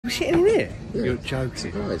sitting in here? Yeah. You're joking.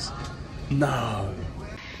 Surprise. No.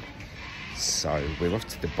 So we're off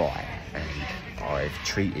to Dubai and I've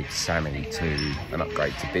treated Sammy to an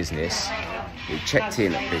upgrade to business. We checked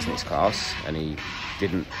in at business class and he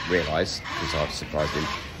didn't realise, because I've surprised him,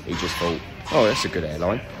 he just thought, oh, that's a good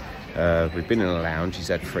airline. We've been in a lounge, he's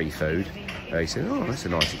had free food. He said, oh, that's a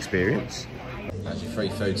nice experience. How's your free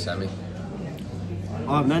food, Sammy?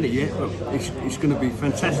 I haven't had it yet, but it's going to be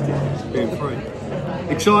fantastic, being free.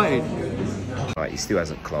 Excited. Right, he still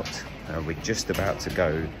hasn't clocked. We're just about to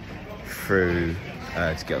go through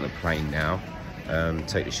to get on the plane now.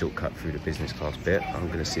 Take the shortcut through the business class bit. I'm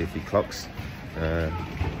going to see if he clocks.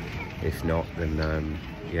 If not, then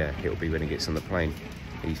yeah, it'll be when he gets on the plane.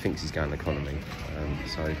 He thinks he's going economy,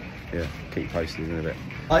 so yeah, keep posted in a bit.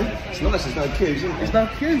 Hey, it's nice, there's no queues, isn't there? There's no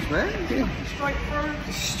queues, man. Yeah. Straight through.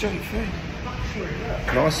 It's straight through.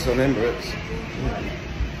 Nice on Emirates.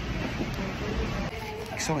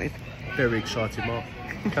 Excited? Very excited, Mark.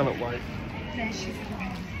 Cannot wait.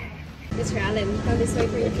 Mr. Allen, come this way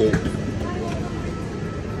for you. Thank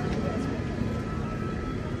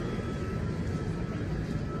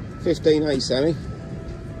you. $15.8, Sammy.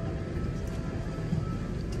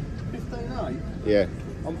 15.8? Yeah.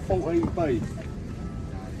 I'm 14B.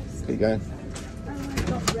 Keep going.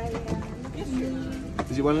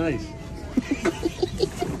 Is it one of these?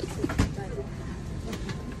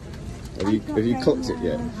 Have you clocked it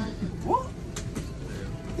yet? What?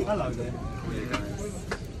 Hello there.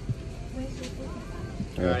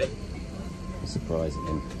 Yeah. Surprise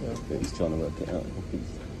again. Yeah. He's trying to work it out.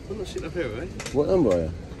 I'm not sitting up here, eh? What number are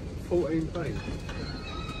you? 14B. I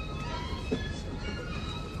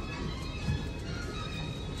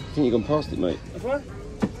think you've gone past it, mate. Have I?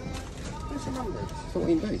 What's the number?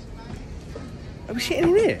 14B. Are we sitting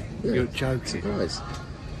in here? Yeah. You're joking. Surprise.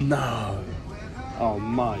 No. Oh,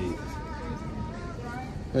 mate.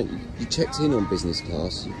 Mate, you checked in on business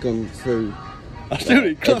class. You've gone through I still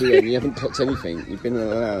didn't clock everywhere and it. you haven't clocked anything. You've been in a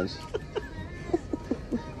lounge.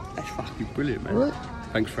 That's fucking brilliant, man. Right.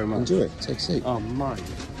 Thanks very much. Enjoy it. Take a seat. Oh, mate.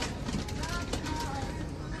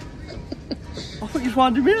 I thought you was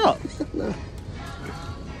winding me up. No.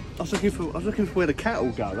 I was looking for where the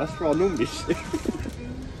cattle go. That's where I normally sit.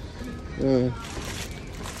 Oh,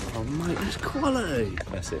 mate, that's quality.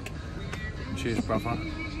 That's it. Cheers, brother.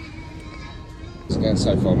 What's going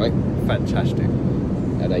so far, mate? Fantastic.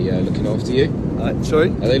 Are they looking after you? Sorry?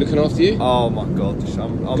 Are they looking after you? Oh my god, it's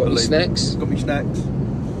unbelievable. Got your snacks? Got me snacks.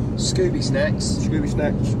 Scooby snacks. Scooby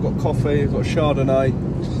snacks. Got coffee. Got Chardonnay.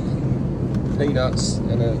 Peanuts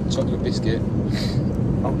and a chocolate biscuit.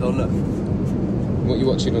 Hold on, look. What are you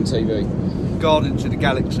watching on TV? Guardians of the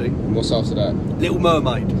Galaxy. And what's after that? Little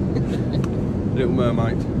Mermaid. Little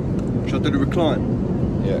Mermaid. Shall I do the recline?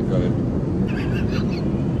 Yeah, got it.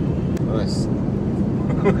 Nice.